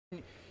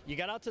You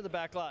got out to the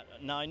back lot.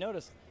 Now I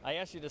noticed I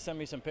asked you to send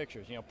me some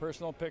pictures,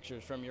 personal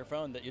pictures from your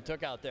phone that you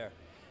took out there,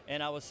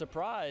 and I was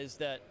surprised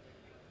that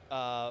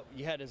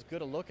you had as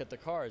good a look at the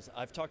cars.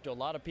 I've talked to a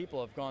lot of people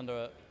who have gone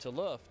to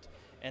Luft,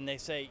 and they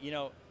say,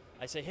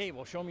 I say, hey,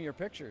 well, show me your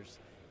pictures,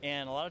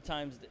 and a lot of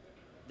times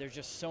there's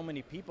just so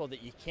many people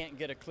that you can't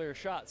get a clear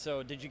shot.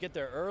 So did you get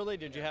there early?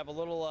 Did you have a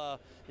little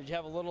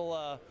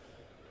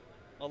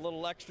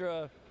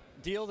extra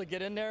deal to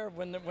get in there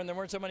when there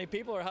weren't so many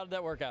people, or how did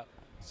that work out?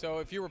 So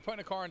if you were putting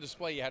a car on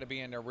display, you had to be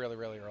in there really,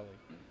 really early.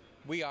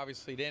 We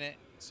obviously didn't,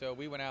 so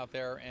we went out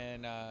there,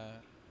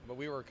 but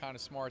we were kind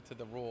of smart to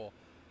the rule.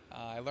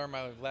 I learned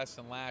my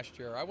lesson last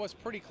year. I was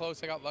pretty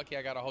close. I got lucky.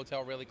 I got a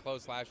hotel really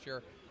close last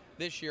year.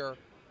 This year,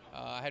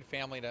 I had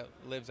family that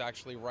lives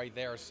actually right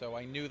there, so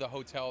I knew the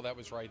hotel that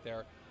was right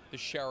there, the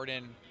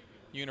Sheraton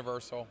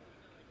Universal.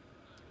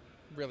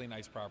 Really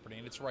nice property,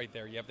 and it's right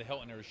there. You have the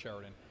Hilton or the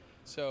Sheraton.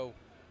 So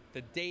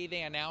the day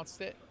they announced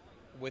it,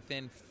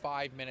 within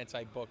 5 minutes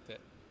I booked it.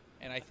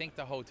 And I think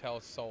the hotel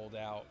sold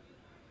out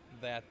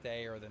that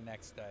day or the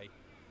next day.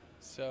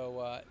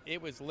 So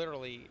it was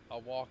literally a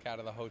walk out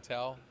of the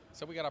hotel.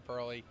 So we got up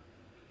early,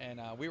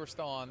 and we were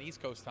still on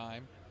East Coast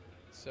time.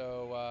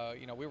 So,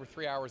 we were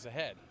 3 hours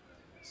ahead.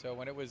 So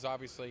when it was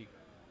obviously,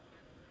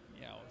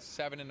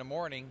 7 in the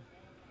morning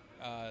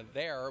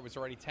there, it was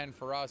already 10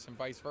 for us and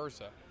vice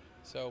versa.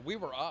 So we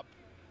were up,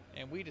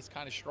 and we just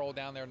kind of strolled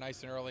down there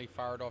nice and early,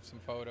 fired off some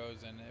photos,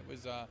 and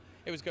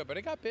it was good. But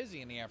it got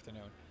busy in the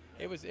afternoon.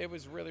 It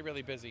was really,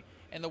 really busy.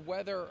 And the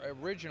weather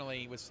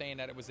originally was saying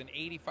that it was an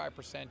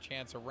 85%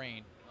 chance of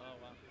rain. Oh,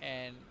 wow.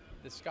 And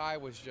the sky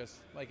was just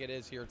like it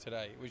is here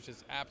today. It was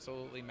just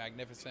absolutely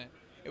magnificent.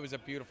 It was a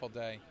beautiful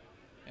day.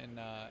 And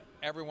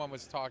everyone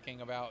was talking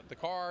about the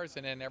cars,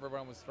 and then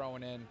everyone was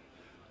throwing in,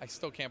 I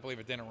still can't believe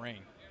it didn't rain.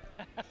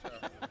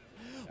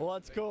 Well,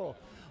 that's cool.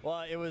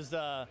 Well, it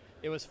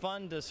was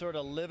fun to sort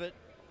of live it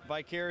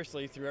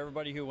vicariously through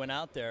everybody who went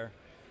out there.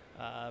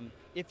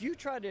 If you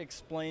try to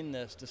explain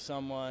this to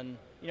someone,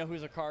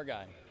 who's a car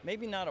guy,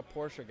 maybe not a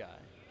Porsche guy,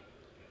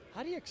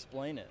 how do you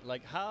explain it?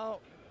 Like, how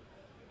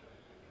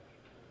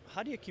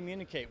do you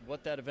communicate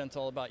what that event's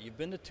all about? You've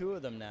been to 2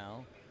 of them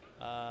now.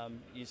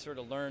 You sort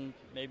of learn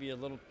maybe a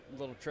little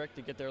trick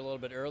to get there a little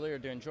bit earlier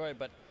to enjoy it,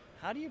 but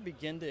how do you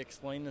begin to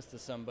explain this to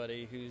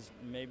somebody who's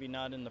maybe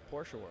not in the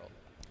Porsche world?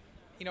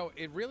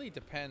 It really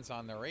depends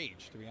on their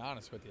age, to be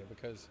honest with you,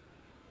 because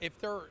if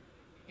they're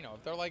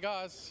like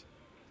us,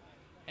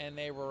 and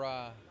they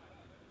were,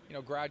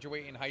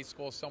 graduating high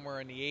school somewhere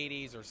in the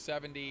 80s or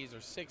 70s or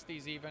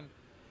 60s even,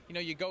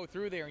 you go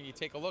through there and you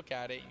take a look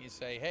at it and you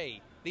say,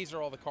 hey, these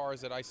are all the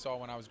cars that I saw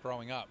when I was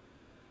growing up.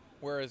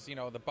 Whereas,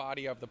 the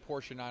body of the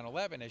Porsche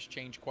 911 has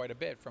changed quite a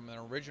bit from an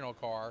original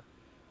car,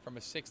 from a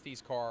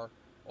 60s car,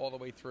 all the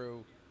way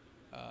through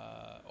the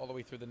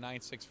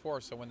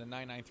 964. So when the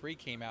 993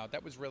 came out,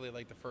 that was really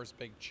like the first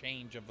big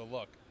change of the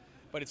look.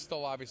 But it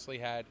still obviously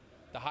had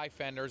the high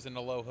fenders and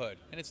the low hood,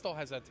 and it still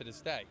has that to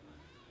this day.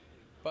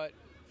 But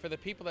for the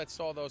people that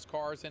saw those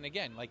cars, and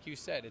again, like you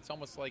said, it's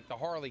almost like the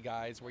Harley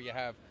guys, where you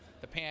have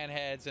the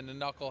panheads and the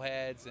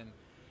knuckleheads, and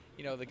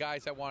the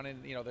guys that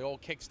wanted the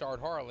old kickstart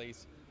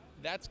Harleys.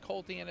 That's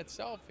culty in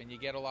itself, and you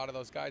get a lot of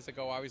those guys that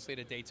go obviously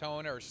to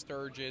Daytona or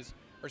Sturgis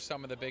or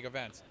some of the big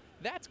events.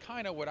 That's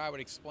kind of what I would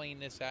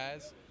explain this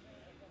as,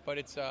 but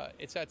it's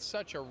at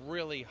such a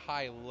really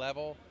high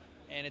level,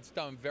 and it's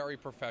done very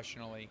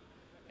professionally.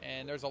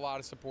 And there's a lot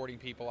of supporting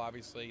people,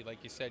 obviously. Like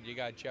you said, you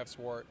got Jeff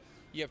Swart,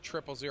 you have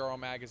 000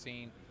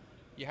 Magazine,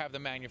 you have the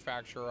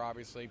manufacturer,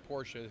 obviously,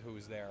 Porsche,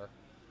 who's there.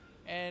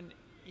 And,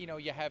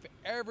 you have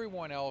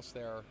everyone else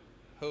there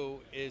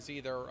who is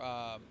either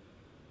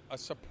a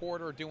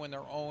supporter doing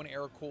their own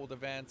air-cooled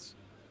events.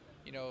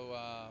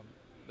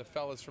 The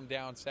fellas from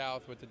down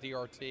south with the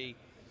DRT.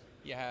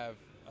 You have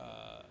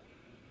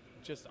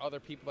just other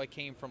people that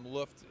came from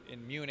Luft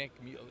in Munich,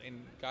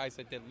 and guys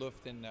that did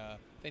Luft in, I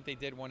think they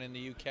did one in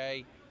the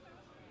UK.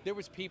 There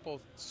was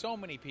people, so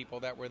many people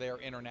that were there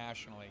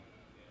internationally,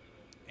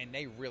 and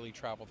they really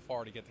traveled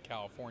far to get to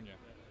California.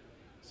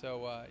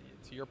 So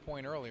to your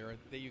point earlier,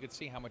 that you could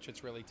see how much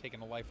it's really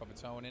taken a life of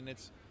its own, and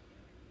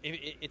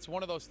it's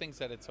one of those things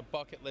that it's a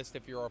bucket list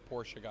if you're a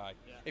Porsche guy.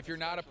 Yeah, if you're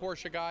not a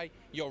Porsche guy,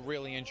 you'll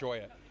really enjoy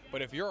it.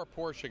 But if you're a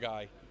Porsche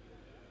guy,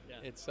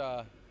 it's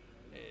the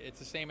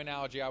same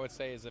analogy I would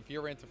say as if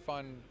you're into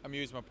fun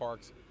amusement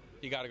parks,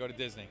 you got to go to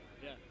Disney.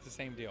 Yeah, it's the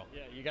same deal.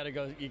 Yeah, you got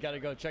to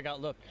go check out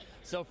Luft.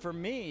 So for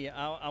me,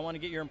 I want to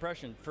get your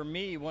impression. For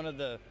me, one of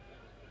the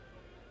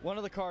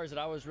cars that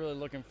I was really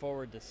looking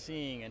forward to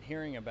seeing and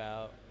hearing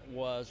about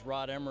was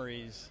Rod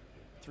Emery's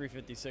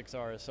 356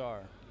 RSR.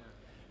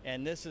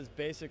 And this is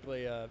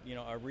basically a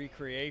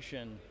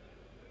recreation.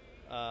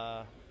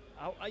 I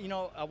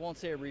won't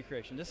say a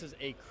recreation. This is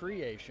a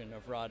creation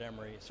of Rod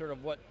Emery, sort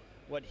of what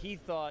he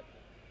thought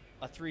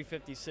a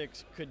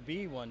 356 could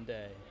be one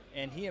day,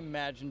 and he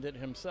imagined it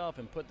himself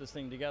and put this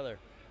thing together.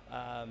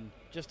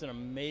 Just an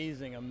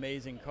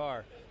amazing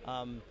car.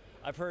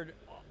 I've heard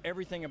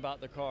everything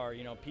about the car.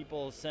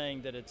 People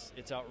saying that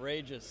it's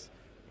outrageous.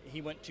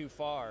 He went too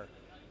far.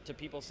 To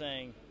people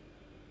saying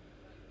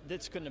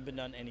this couldn't have been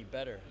done any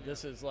better.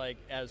 This is like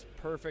as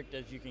perfect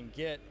as you can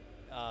get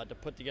to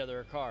put together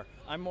a car.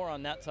 I'm more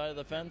on that side of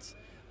the fence.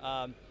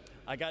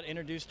 I got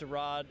introduced to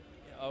Rod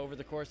over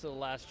the course of the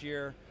last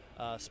year.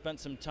 Spent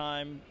some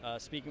time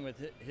speaking with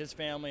his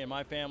family and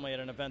my family at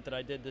an event that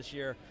I did this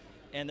year,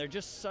 and they're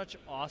just such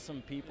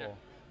awesome people. Yeah.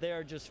 They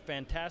are just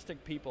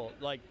fantastic people.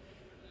 Like,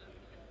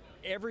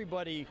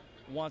 everybody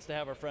wants to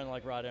have a friend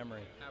like Rod Emery.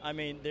 Absolutely. I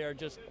mean, they're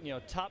just, you know,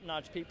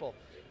 top-notch people.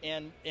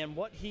 And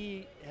what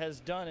he has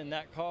done in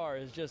that car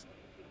is just,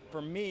 for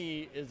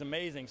me, is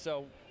amazing.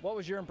 So what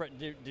was your impression?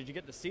 Did you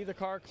get to see the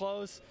car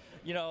close?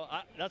 You know,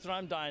 that's what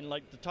I'm dying,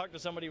 like, to talk to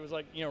somebody who was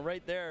like, you know,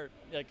 right there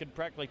that could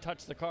practically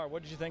touch the car.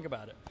 What did you think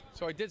about it?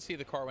 So I did see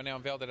the car when they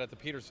unveiled it at the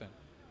Peterson.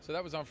 So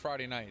that was on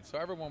Friday night. So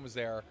everyone was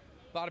there.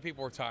 A lot of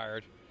people were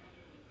tired.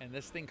 And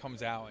this thing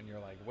comes out and you're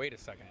like, wait a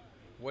second,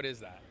 what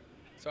is that?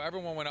 So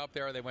everyone went up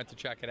there. They went to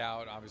check it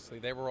out, obviously.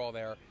 They were all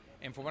there.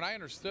 And from what I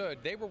understood,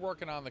 they were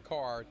working on the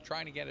car,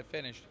 trying to get it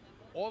finished,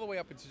 all the way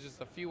up into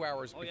just a few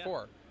hours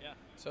before. Yeah.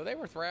 So they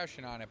were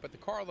thrashing on it. But the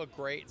car looked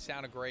great. It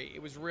sounded great.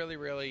 It was really,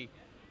 really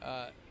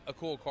a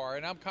cool car.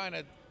 And I'm kind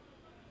of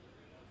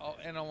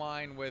in a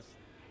line with,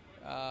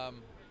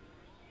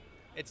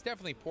 it's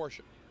definitely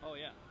Porsche. Oh,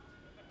 yeah.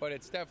 But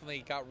it's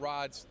definitely got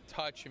Rod's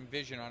touch and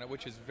vision on it,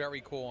 which is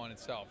very cool in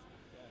itself.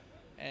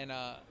 And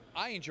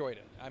I enjoyed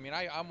it. I mean,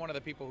 I'm one of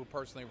the people who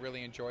personally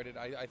really enjoyed it.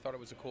 I thought it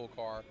was a cool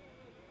car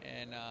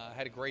and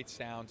had a great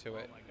sound to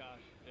it. Oh, my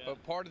gosh. Yeah.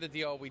 But part of the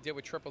deal we did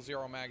with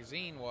 000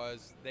 Magazine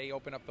was they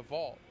opened up the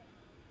vault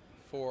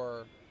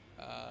for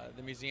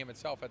the museum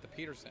itself at the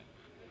Peterson.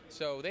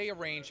 So they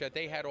arranged that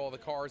they had all the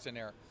cars in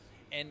there.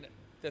 And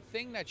the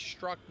thing that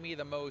struck me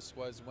the most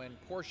was when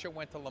Porsche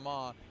went to Le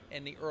Mans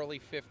in the early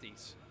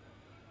 50s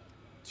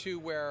to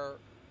where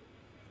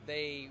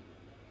they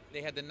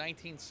had the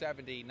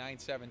 1970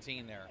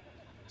 917 there.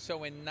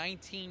 So in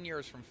 19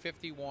 years, from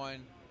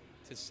 51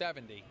 to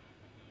 70,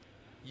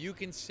 you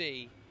can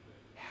see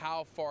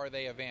how far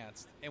they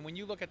advanced. And when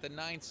you look at the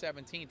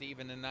 917 to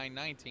even the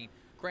 919,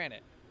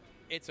 granted,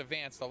 it's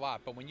advanced a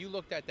lot. But when you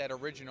looked at that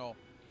original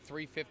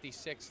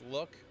 356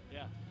 look,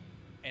 Yeah.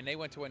 and they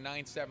went to a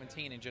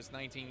 917 in just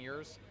 19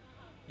 years,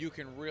 you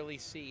can really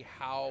see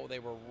how they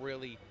were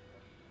really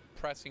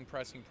pressing.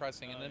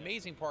 And the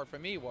amazing part for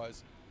me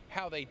was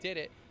how they did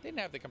it. They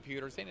didn't have the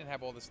computers. They didn't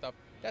have all this stuff.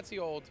 That's the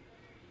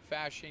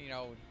old-fashioned, you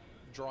know,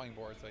 drawing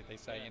boards, like they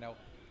say, you know,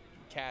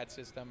 CAD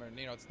system, and,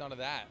 you know, it's none of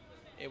that.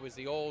 It was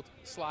the old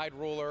slide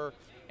ruler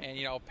and,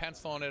 you know,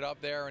 penciling it up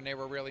there, and they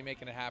were really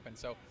making it happen.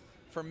 So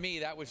for me,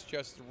 that was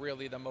just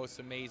really the most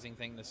amazing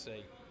thing to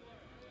see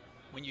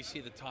when you see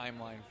the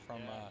timeline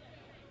from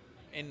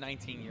in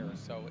 19 years.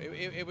 So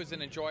it was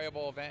an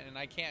enjoyable event, and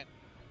I can't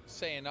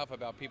say enough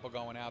about people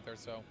going out there.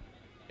 So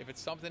if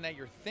it's something that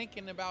you're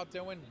thinking about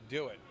doing,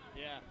 do it.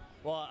 Yeah.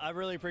 Well, I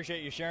really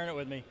appreciate you sharing it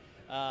with me,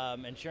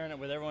 and sharing it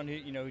with everyone who,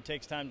 you know, who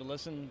takes time to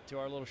listen to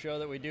our little show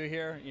that we do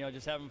here. You know,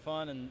 just having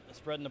fun and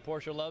spreading the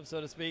Porsche love,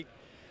 so to speak,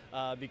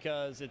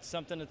 because it's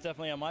something that's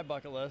definitely on my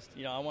bucket list.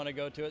 You know, I want to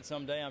go to it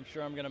someday. I'm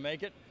sure I'm going to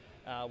make it.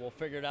 We'll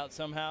figure it out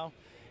somehow.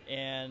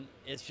 And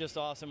it's just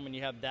awesome when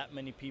you have that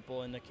many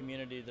people in the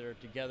community that are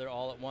together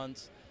all at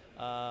once.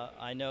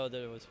 I know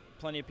there was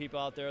plenty of people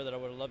out there that I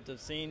would have loved to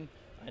have seen.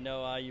 I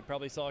know you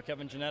probably saw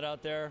Kevin Jeanette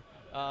out there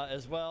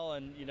as well,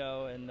 and, you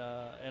know,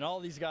 and all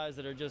these guys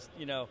that are just,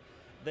 you know,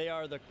 they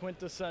are the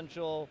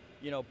quintessential,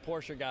 you know,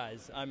 Porsche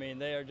guys. I mean,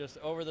 they are just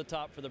over the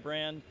top for the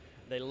brand.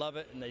 They love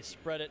it, and they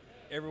spread it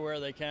everywhere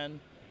they can,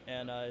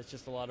 and it's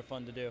just a lot of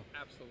fun to do.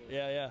 Absolutely.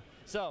 Yeah.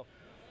 So,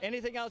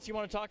 anything else you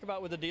want to talk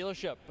about with the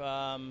dealership?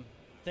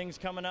 Things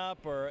coming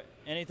up, or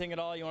anything at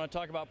all you want to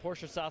talk about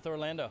Porsche South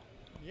Orlando?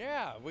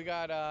 Yeah, we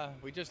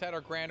just had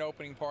our grand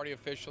opening party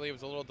officially. It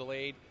was a little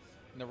delayed,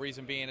 and the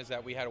reason being is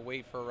that we had to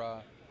wait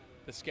for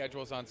the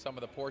schedules on some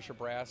of the Porsche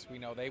brass. We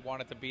know they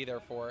wanted to be there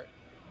for it,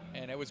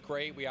 and it was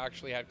great. We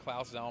actually had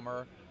Klaus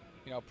Zellmer,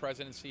 you know,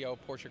 President and CEO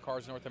of Porsche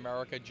Cars North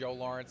America, Joe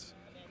Lawrence,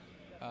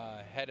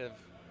 head of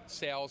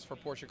sales for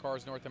Porsche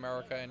Cars North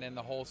America, and then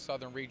the whole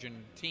Southern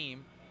Region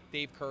team,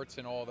 Dave Kurtz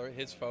and all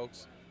his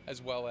folks,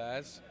 as well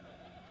as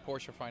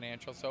Porsche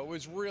Financial. So it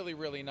was really,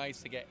 really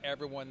nice to get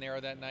everyone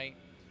there that night.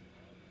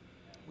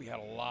 We had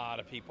a lot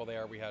of people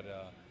there. We had,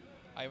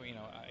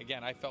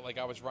 again, I felt like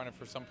I was running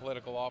for some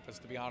political office,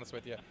 to be honest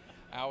with you.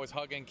 I was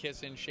hugging,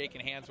 kissing,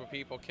 shaking hands with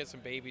people, kissing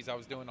babies. I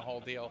was doing the whole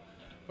deal.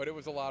 But it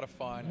was a lot of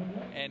fun.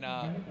 And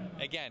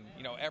again,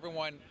 you know,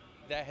 everyone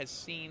that has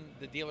seen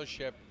the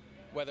dealership,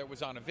 whether it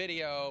was on a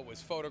video, it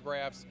was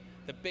photographs,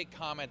 the big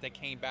comment that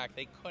came back,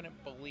 they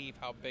couldn't believe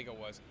how big it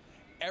was.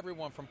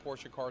 Everyone from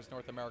Porsche Cars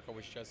North America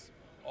was just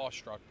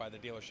awestruck by the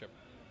dealership.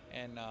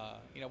 And,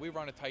 you know, we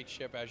run a tight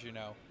ship, as you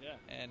know. Yeah.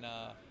 And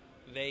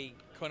they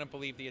couldn't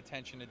believe the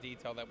attention to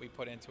detail that we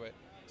put into it.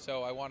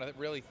 So I want to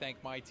really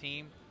thank my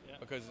team,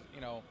 because,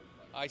 you know,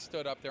 I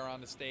stood up there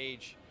on the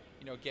stage,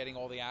 you know, getting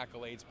all the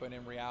accolades, but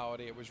in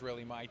reality, it was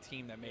really my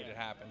team that made it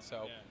happen.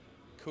 So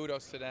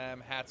kudos to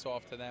them, hats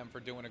off to them for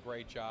doing a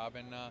great job.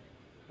 And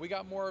we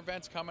got more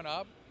events coming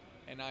up,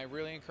 and I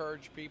really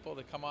encourage people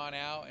to come on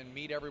out and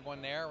meet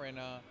everyone there and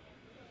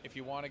if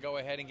you want to go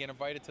ahead and get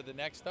invited to the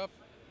next stuff,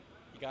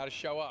 you got to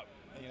show up,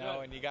 you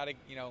know, and you got to,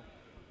 you know,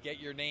 get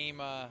your name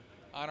on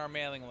our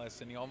mailing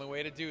list. And the only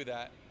way to do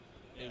that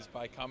is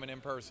by coming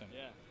in person.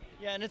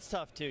 Yeah, and it's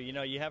tough too. You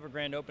know, you have a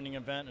grand opening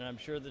event, and I'm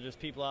sure that there's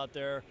people out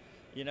there,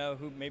 you know,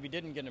 who maybe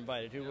didn't get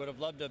invited, who would have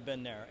loved to have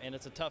been there, and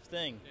it's a tough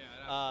thing.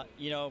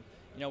 You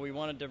know, we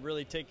wanted to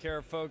really take care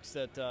of folks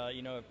that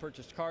you know, have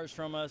purchased cars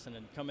from us and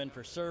had come in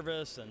for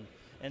service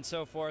and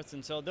so forth.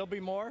 And so there'll be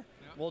more.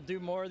 We'll do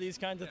more of these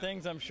kinds of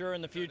things, I'm sure,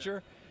 in the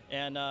future,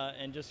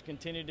 and just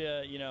continue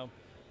to, you know,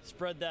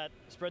 spread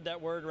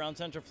that word around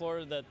Central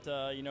Florida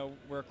that you know,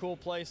 we're a cool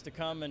place to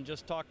come and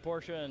just talk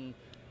Porsche and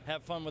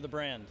have fun with the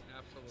brand.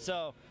 Absolutely.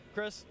 So,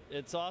 Chris,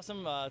 it's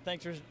awesome.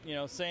 Thanks for, you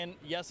know, saying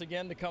yes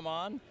again to come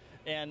on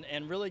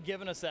and really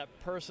giving us that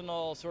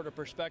personal sort of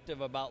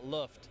perspective about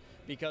Luft,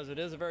 because it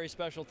is a very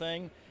special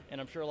thing, and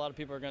I'm sure a lot of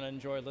people are going to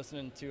enjoy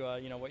listening to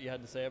you know, what you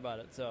had to say about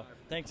it. So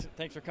thanks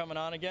for coming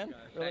on again.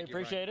 Really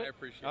appreciate it. I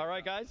appreciate it. All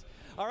right, guys.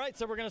 All right,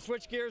 so we're going to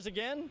switch gears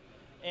again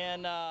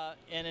and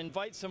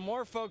invite some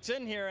more folks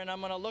in here, and I'm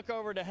going to look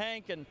over to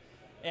Hank and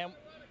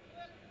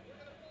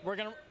we're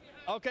going to.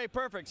 Okay,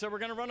 perfect. So we're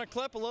going to run a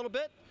clip a little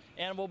bit,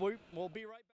 and we'll be right back.